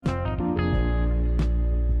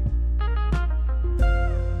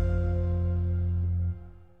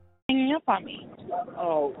on me.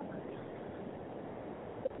 Oh.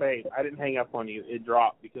 Babe, I didn't hang up on you. It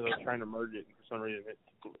dropped because I was trying to merge it. And for some reason,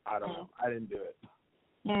 I don't know. I didn't do it.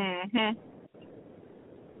 Mm-hmm.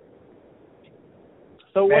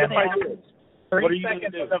 So what if I do? 3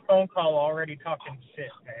 seconds of the phone call already talking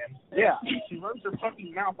shit, man. Yeah, she runs her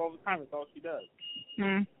fucking mouth all the time. That's all she does.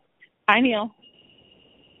 Hi, Neil.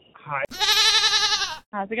 Hi.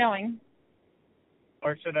 How's it going?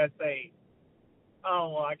 Or should I say, oh,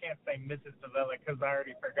 well, I can't say Mrs. Savella because I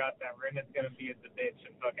already forgot that Renna's going to be the bitch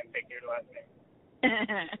and fucking take your last name.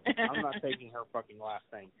 I'm not taking her fucking last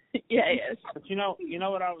name. Yeah, he is. But you know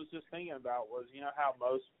what I was just thinking about was, how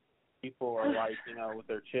most people are like, with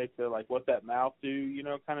their chick, they're like, what that mouth do,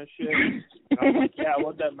 kind of shit. And I'm like, yeah,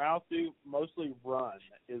 what that mouth do? Mostly run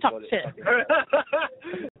is Talk what it shit. fucking does.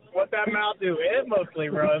 What that mouth do? It mostly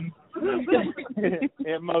runs.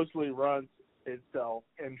 It mostly runs itself,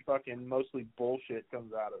 and fucking mostly bullshit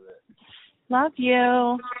comes out of it. Love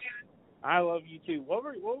you. I love you too. What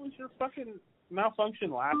was your fucking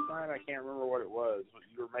malfunction last night? I can't remember what it was. What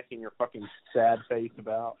you were making your fucking sad face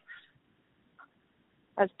about.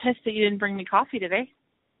 I was pissed that you didn't bring me coffee today.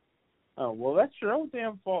 Oh, well, that's your own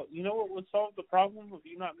damn fault. You know what would solve the problem of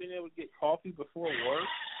you not being able to get coffee before work?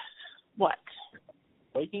 What?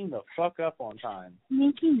 Waking the fuck up on time.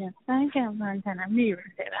 Making the fuck up on time. I knew you were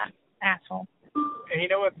going to say that, asshole. And you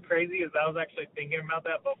know what's crazy is I was actually thinking about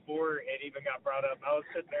that before it even got brought up. I was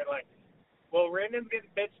sitting there like, well, Brandon's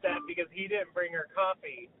getting bitched at because he didn't bring her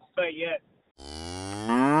coffee, but yet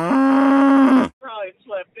probably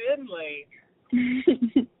slept in late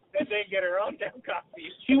and didn't get her own damn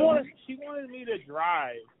coffee. She wanted me to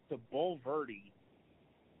drive to Bull Verde,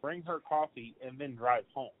 bring her coffee, and then drive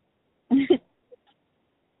home. Hey,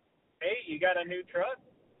 you got a new truck?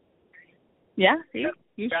 Yeah, see?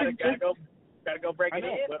 You gotta go break it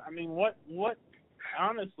in. But I mean, what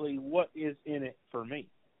honestly, what is in it for me?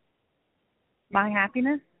 My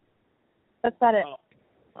happiness? That's about it.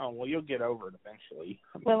 Oh, well, you'll get over it eventually.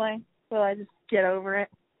 Will I? Will I just get over it?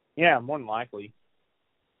 Yeah, more than likely.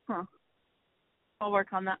 Huh. I'll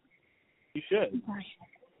work on that. You should. Sorry.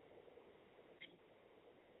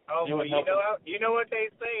 Oh, well, you know what they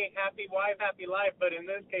say, happy wife, happy life, but in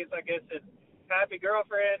this case, I guess it's happy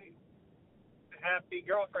girlfriend.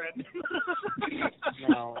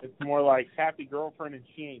 No, it's more like happy girlfriend and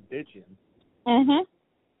she ain't bitching. Mm-hmm.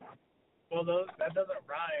 Well, that doesn't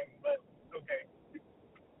rhyme, but okay.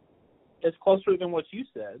 It's closer than what you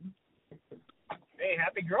said. Hey,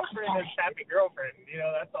 happy girlfriend is happy girlfriend.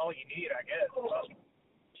 That's all you need, I guess. Well,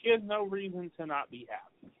 she has no reason to not be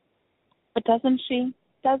happy. But doesn't she?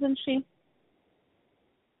 Doesn't she?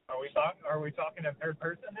 Are we talking in third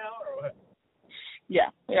person now, or what?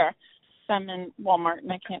 Yeah, we are. I'm in Walmart,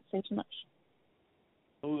 and I can't say too much.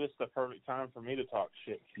 Ooh, this is the perfect time for me to talk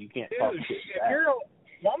shit. You can't Dude, talk shit back.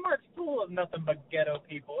 Walmart's full of nothing but ghetto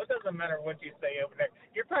people. It doesn't matter what you say over there.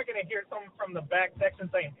 You're probably going to hear someone from the back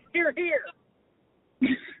section saying, here, here.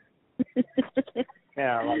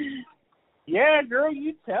 Yeah, like, yeah, girl,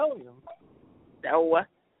 you tell him. No.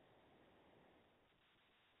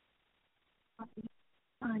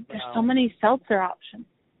 There's so many seltzer options.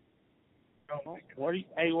 Oh, what are you?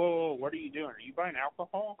 Hey, whoa! What are you doing? Are you buying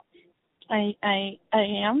alcohol? I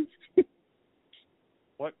am.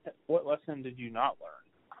 What lesson did you not learn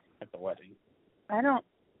at the wedding? I don't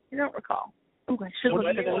recall. Oh, I should look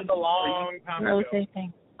at it was a long time ago.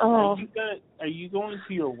 Thing. Oh. Are you going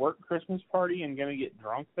to your work Christmas party and gonna get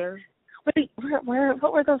drunk there? Wait,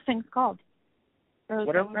 what were those things called?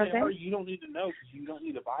 Whatever they are, you don't need to know because you don't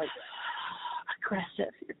need to buy them.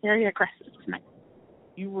 Aggressive. You're very aggressive tonight.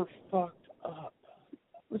 You were fucked up.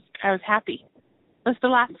 I was happy. It was the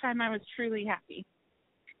last time I was truly happy.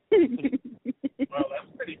 Well, that's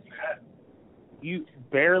pretty sad. You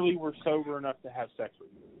barely were sober enough to have sex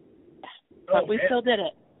with me. But we still did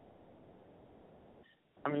it.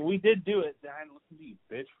 I mean, we did do it. I listened to you,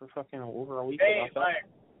 bitch, for fucking over a week. Hey, like,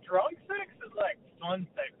 drunk sex is like fun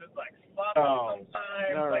sex. It's like sloppy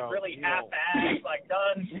sometimes, really half-assed, like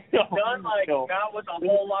done not with a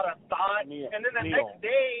whole lot of thought. And then the next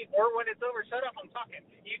day, or when it's over, shut up, I'm talking.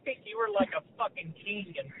 You think you were like a fucking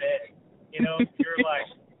king in bed. You're like,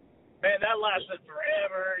 man, that lasted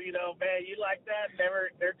forever. Man, you like that?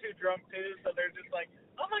 They're too drunk too, so they're just like,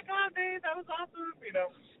 oh my God, babe, that was awesome.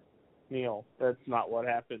 Neil, that's not what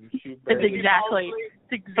happened. It's exactly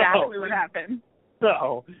what happened.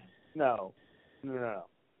 No.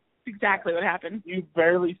 It's exactly what happened. You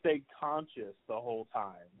barely stayed conscious the whole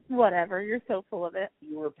time. Whatever, you're so full of it.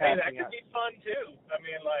 You were passing out. Hey, that could be fun too. I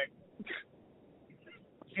mean, like,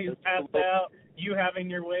 she's passed out, you having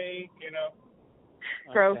your way,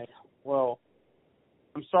 Gross. Okay. Well,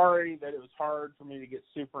 I'm sorry that it was hard for me to get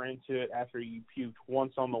super into it after you puked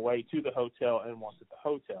once on the way to the hotel and once at the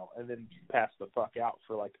hotel, and then passed the fuck out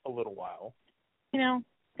for like a little while. You know,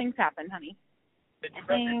 things happen, honey. Did you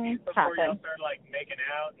brush your teeth before y'all started like making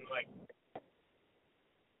out and like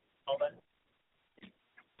all that?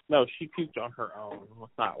 No, she puked on her own.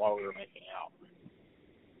 It's not while we were making out.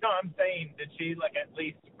 No, I'm saying, did she like at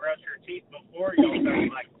least brush her teeth before y'all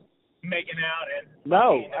started like making out and?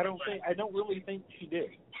 No, I don't really think she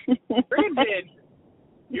did. Brandon did.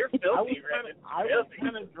 You're filthy, Brandon. I was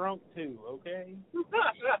kind of drunk too. Okay.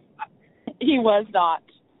 He was not.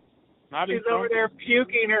 She's over there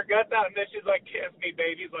puking her guts out, and then she's like, "Kiss me,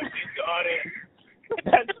 baby." He's like, "She's got it."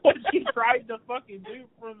 That's what she tried to fucking do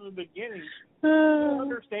from the beginning. I don't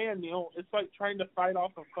understand, it's like trying to fight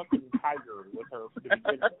off a fucking tiger with her for the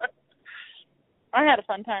beginning. I had a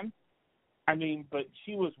fun time. I mean, but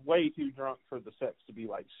she was way too drunk for the sex to be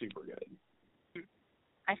like super good.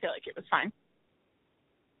 I feel like it was fine.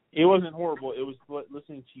 It wasn't horrible. It was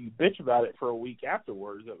listening to you bitch about it for a week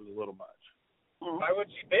afterwards that was a little much. Why would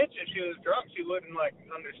she bitch if she was drunk? She wouldn't like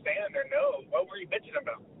understand or know. What were you bitching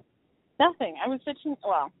about? Nothing. I was bitching.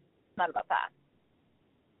 Well, not about that.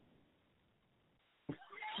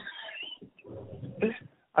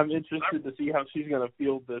 I'm interested to see how she's going to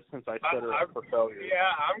field this since I set her up for failure.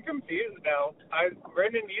 Yeah, I'm confused now.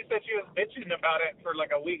 Brendan, you said she was bitching about it for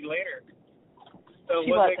like a week later. So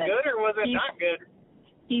was it good or was it not good?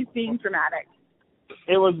 He's being dramatic.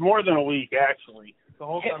 It was more than a week, actually. The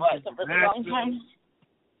whole time it was a really long time.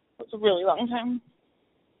 It was a really long time.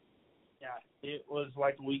 Yeah, it was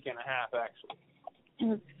like a week and a half, actually. It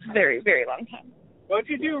was a very, very long time. What'd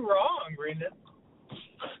you do wrong, Brendan?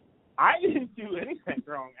 I didn't do anything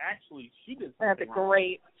wrong. Actually, she did something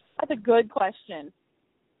wrong. That's a good question.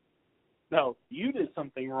 No, you did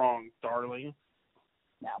something wrong, darling.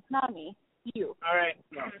 No, not me. You. All right.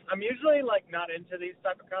 No. I'm usually like not into these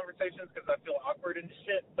type of conversations because I feel awkward and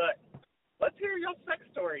shit, but let's hear your sex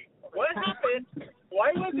story. What happened?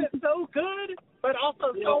 Why was it so good, but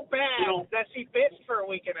also so bad that she bitched for a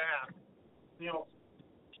week and a half?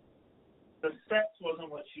 The sex wasn't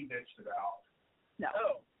what she bitched about. No.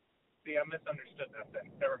 Oh. See, I misunderstood that then.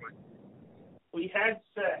 Never mind. We had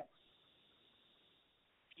sex.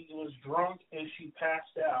 She was drunk and she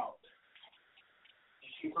passed out.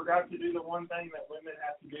 She forgot to do the one thing that women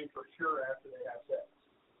have to do for sure after they have sex.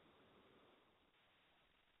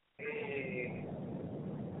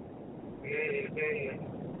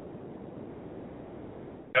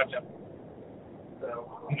 Gotcha. So,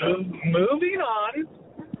 moving on.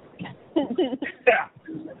 Yeah.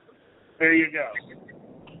 There you go.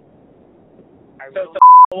 So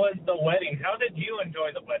how was the wedding? How did you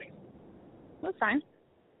enjoy the wedding? It was fine.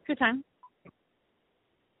 Good time.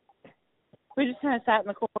 We just kind of sat in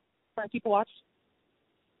the corner and people watched.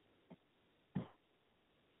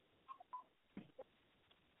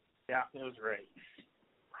 Yeah, it was great.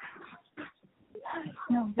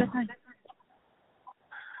 No, good time.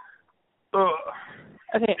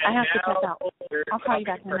 Okay, I have to check out. I'll call you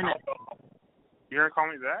back in a minute. You're going to call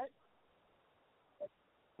me back?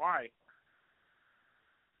 Why?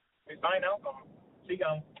 We find alcohol. She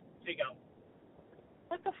gone.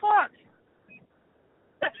 What the fuck?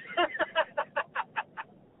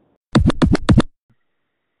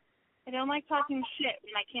 I don't like talking shit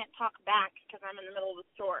when I can't talk back because I'm in the middle of the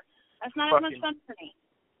store. That's not as much fun for me.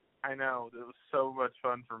 I know. It was so much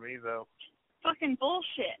fun for me, though. Fucking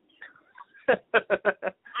bullshit.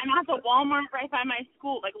 I'm at the Walmart right by my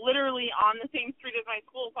school, like literally on the same street as my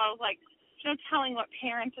school. So I was like, no telling what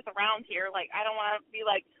parents is around here. Like, I don't want to be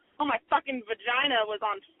like, oh, my fucking vagina was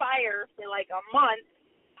on fire for like a month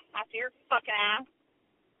after your fucking ass.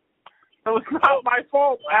 It was not my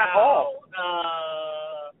fault at all.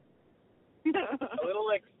 A little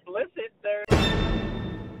explicit there.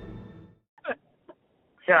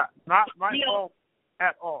 Yeah, not my fault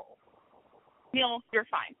at all. Neil, you're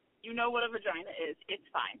fine. You know what a vagina is. It's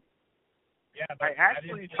fine. Yeah, I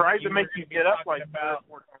actually tried to make you get up like 3 or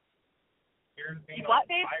 4 times. What,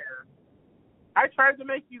 babe? I tried to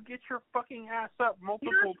make you get your fucking ass up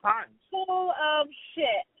multiple times. Full of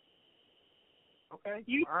shit. Okay.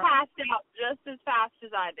 You passed out just as fast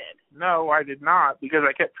as I did. No, I did not, because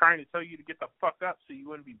I kept trying to tell you to get the fuck up so you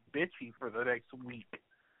wouldn't be bitchy for the next week.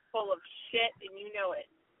 Full of shit, and you know it.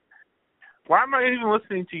 Why am I even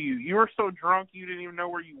listening to you? You were so drunk you didn't even know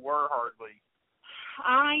where you were hardly.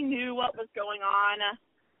 I knew what was going on.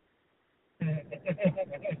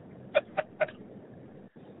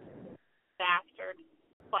 Bastard.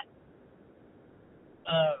 What?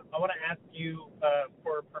 I want to ask you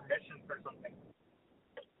for permission for something.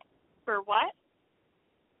 For what?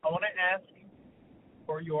 I want to ask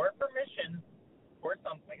for your permission for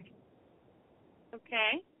something.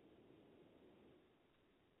 Okay.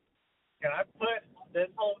 Can I put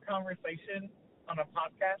this whole conversation on a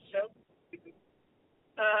podcast show?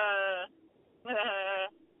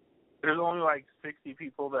 There's only like 60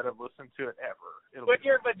 people that have listened to it ever. Put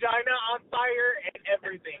your vagina on fire and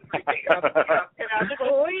everything. Can I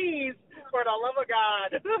please, for the love of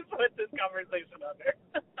God, put this conversation on there?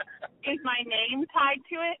 Is my name tied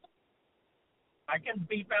to it? I can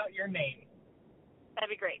beep out your name. That'd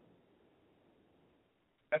be great.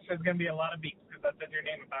 That's just going to be a lot of beeps because I said your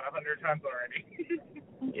name about 100 times already.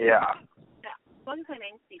 Yeah. Yeah. As long as my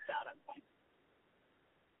name's beeped out, I'm fine.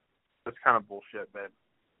 That's kind of bullshit, babe.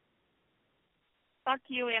 Fuck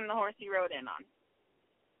you and the horse you rode in on.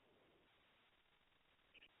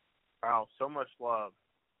 Wow, so much love.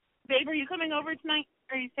 Babe, are you coming over tonight,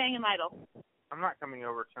 or are you staying in Lytle? I'm not coming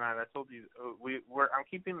over tonight. I told you I'm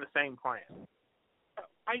keeping the same plan. Oh,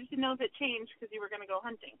 I just didn't know if it changed because you were going to go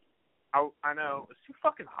hunting. I know. It's too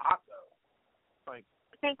fucking hot, though. Like,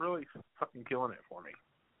 okay. It's really fucking killing it for me.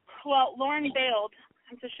 Well, Lauren bailed,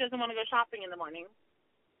 and so she doesn't want to go shopping in the morning.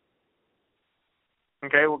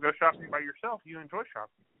 Okay, well, go shopping by yourself. You enjoy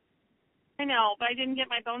shopping. I know, but I didn't get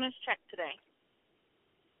my bonus check today.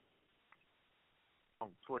 So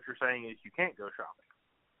what you're saying is you can't go shopping.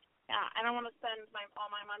 Yeah, I don't want to spend all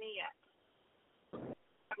my money yet.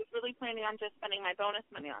 I was really planning on just spending my bonus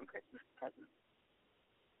money on Christmas presents.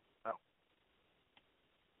 Oh.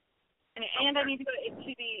 And I need to go to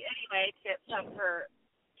HEB anyway to get stuff for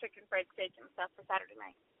chicken fried steak and stuff for Saturday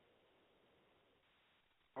night.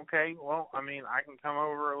 Okay, well, I mean, I can come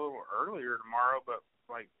over a little earlier tomorrow, but,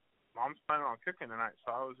 like, Mom's planning on cooking tonight,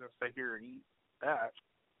 so I was going to stay here and eat that.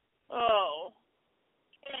 Oh.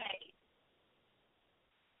 Okay.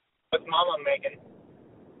 What's Mama making?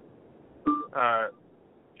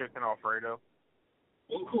 Chicken Alfredo.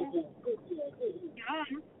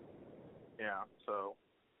 Yeah, so,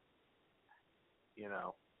 you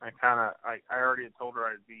know, I already had told her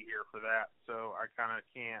I'd be here for that, so I kind of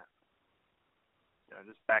can't, you know,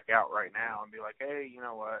 just back out right now and be like, hey, you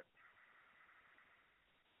know what?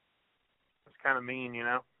 It's kind of mean, you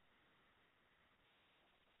know?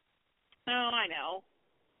 No, I know.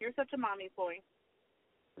 You're such a mommy's boy.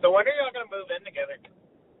 So when are y'all going to move in together?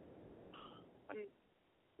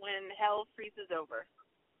 When hell freezes over.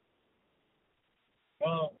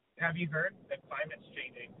 Well, have you heard that climate's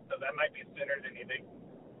changing? So that might be sooner than you think.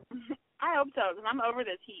 I hope so, because I'm over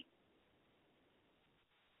this heat.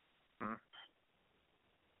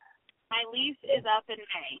 My lease is up in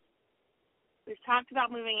May. We've talked about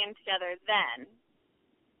moving in together then.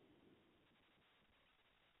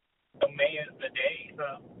 So May is the day,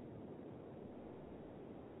 so.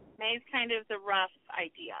 May's kind of the rough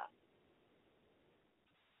idea.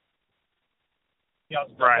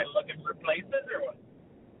 Y'all still looking for places or what?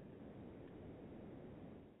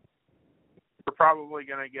 We're probably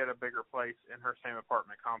going to get a bigger place in her same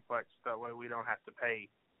apartment complex. That way we don't have to pay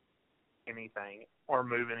anything or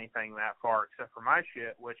move anything that far except for my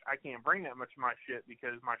shit, which I can't bring that much of my shit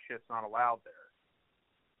because my shit's not allowed there.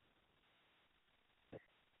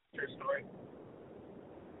 True story.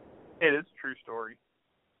 It is a true story.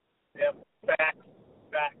 Yep. Facts.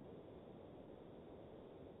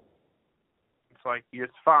 It's like,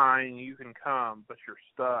 it's fine, you can come, but your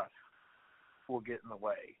stuff will get in the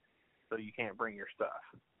way, so you can't bring your stuff.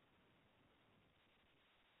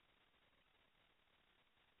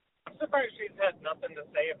 I'm surprised she's had nothing to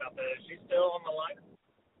say about that. Is she still on the line?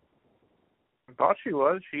 I thought she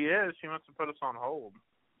was. She is. She must have put us on hold.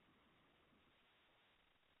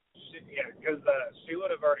 Yeah, because she would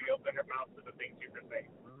have already opened her mouth to the things you were saying.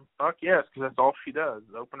 Fuck yes, because that's all she does,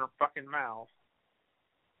 is open her fucking mouth.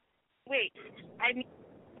 Wait, I need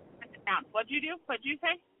to announce. What'd you do? What'd you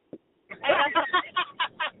say? I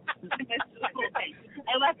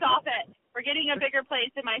left off at, we're getting a bigger place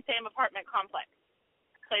in my same apartment complex.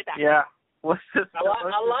 Play back. Yeah. A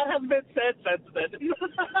lot has been said since then.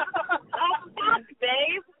 Oh, fuck,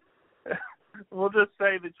 babe. We'll just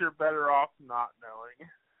say that you're better off not knowing.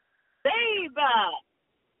 Babe!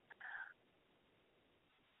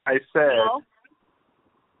 I said,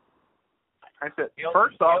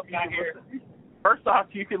 first off,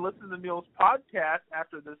 you can listen to Neil's podcast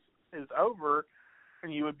after this is over,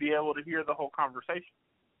 and you would be able to hear the whole conversation.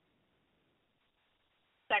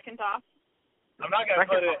 Second off, I'm not gonna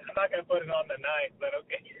put it on tonight, but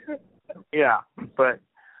okay. Yeah, but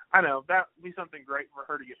I know that would be something great for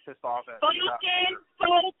her to get pissed off at. Focus!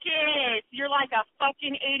 You're like a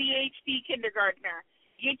fucking ADHD kindergartner.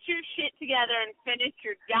 Get your shit together and finish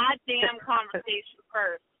your goddamn conversation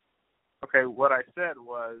first. Okay, what I said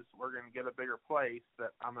was we're going to get a bigger place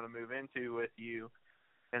that I'm going to move into with you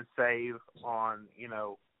and save on,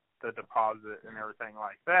 the deposit and everything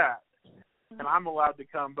like that. And I'm allowed to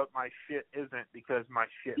come, but my shit isn't because my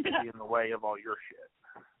shit would be in the way of all your shit.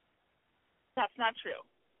 That's not true.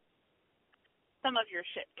 Some of your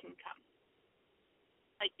shit can come.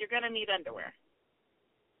 Like, you're going to need underwear.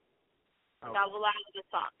 Okay. I'll allow the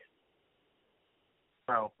socks.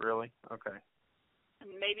 Oh, really? Okay. And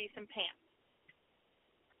maybe some pants.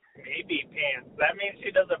 Maybe pants. That means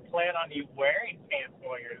she doesn't plan on you wearing pants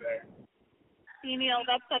while you're there. See, Neil,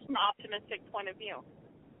 that's such an optimistic point of view.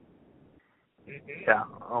 Mm-hmm. Yeah,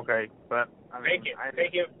 okay. But, Take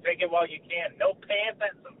it while you can. No pants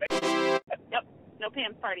and some pants. Yep, no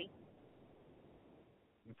pants party.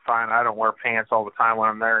 Fine, I don't wear pants all the time when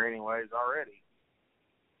I'm there anyways already.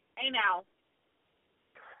 Hey, now.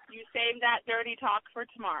 You save that dirty talk for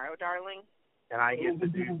tomorrow, darling. And I get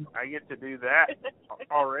to do that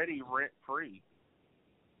already rent free.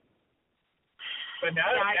 But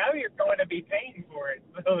now you're going to be paying for it,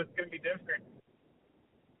 so it's going to be different.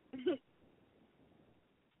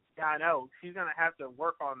 Yeah, I know. She's going to have to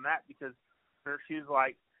work on that because she's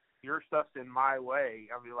like, your stuff's in my way.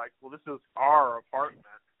 I'll be like, well, this is our apartment,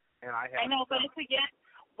 and I know, but if we get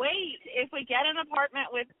an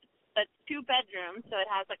apartment with 2 bedrooms, so it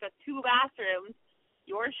has like 2 bathrooms,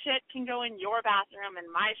 your shit can go in your bathroom, and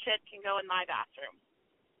my shit can go in my bathroom.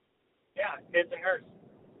 Yeah, his and hers.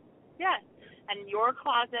 Yes, and your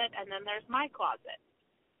closet, and then there's my closet.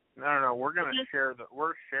 No, we're going to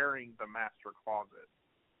we're sharing the master closet.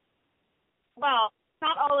 Well,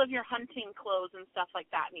 not all of your hunting clothes and stuff like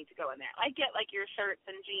that need to go in there. I get, like, your shirts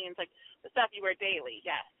and jeans, like, the stuff you wear daily,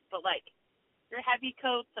 yes. But, like, your heavy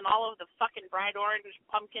coats and all of the fucking bright orange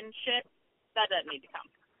pumpkin shit, that doesn't need to come.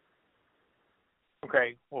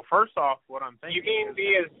 Okay, well, first off, what I'm thinking You mean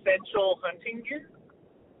the essential hunting gear?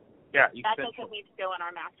 Yeah, that doesn't need to go in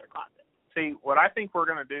our master closet. See, what I think we're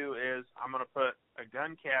going to do is I'm going to put a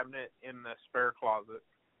gun cabinet in the spare closet.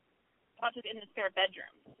 I'll put it in the spare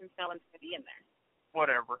bedroom, since no one's going to be in there.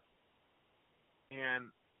 Whatever.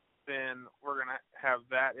 And then we're going to have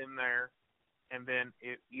that in there. And then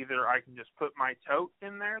either I can just put my tote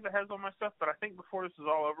in there that has all my stuff, but I think before this is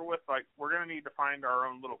all over with, like, we're going to need to find our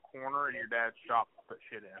own little corner in your dad's shop to put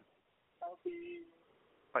shit in.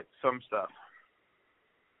 Like, some stuff.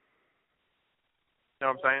 You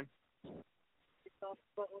know what I'm saying?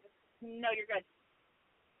 No, you're good.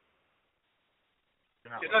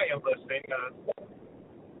 She's not even listening.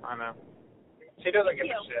 I know. She doesn't give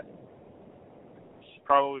a shit. She's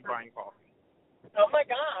probably buying coffee. Oh my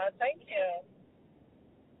God! Thank you.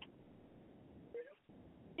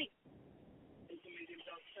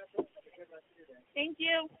 Thank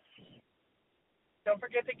you. Don't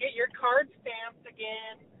forget to get your card stamped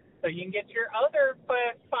again, so you can get your other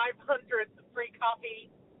 500th free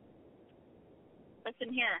copy.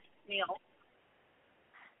 Listen here, Neil.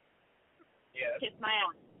 Yes. Kiss my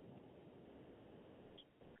ass.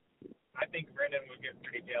 I think Brendan would get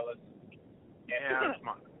pretty jealous. Yeah, that's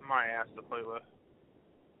my ass to play with.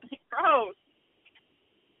 Gross.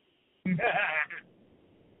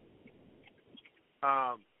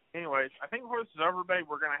 Anyways, I think before this is over, babe,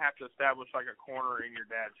 we're going to have to establish like a corner in your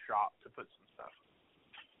dad's shop to put some stuff.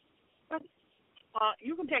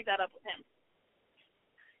 You can take that up with him.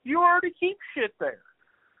 You already keep shit there.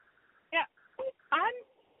 Yeah. I'm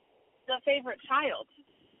the favorite child.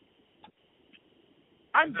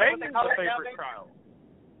 I'm banging the favorite child.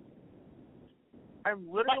 I'm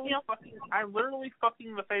literally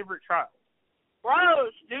fucking the favorite child.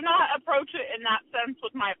 Gross. Do not approach it in that sense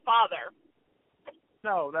with my father.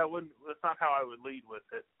 No, that's not how I would lead with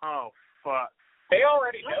it. Oh, fuck. They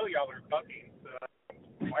already know y'all are fucking, so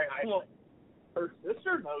why hide it? Her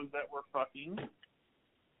sister knows that we're fucking.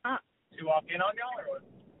 She walk in on y'all or what?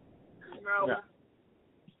 No. Yeah.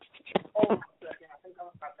 Hold on a second. I think I'm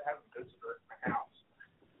about to have a visitor at my house.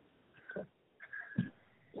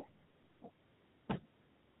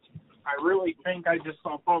 I really think I just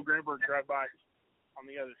saw Paul Greenberg drive by on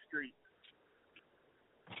the other street.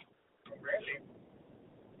 Really?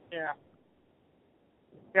 Yeah.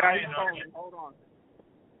 Yeah, hold on.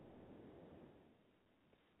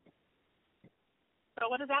 So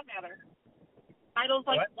what does that matter? Idle's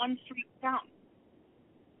like one street down.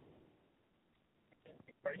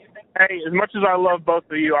 Hey, as much as I love both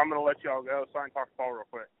of you, I'm going to let y'all go so I can talk to Paul real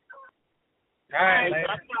quick. All right.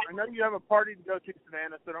 I know you have a party to go to,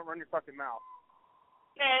 Savannah, so don't run your fucking mouth.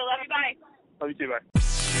 Okay, love you, bye. Love you too, bye.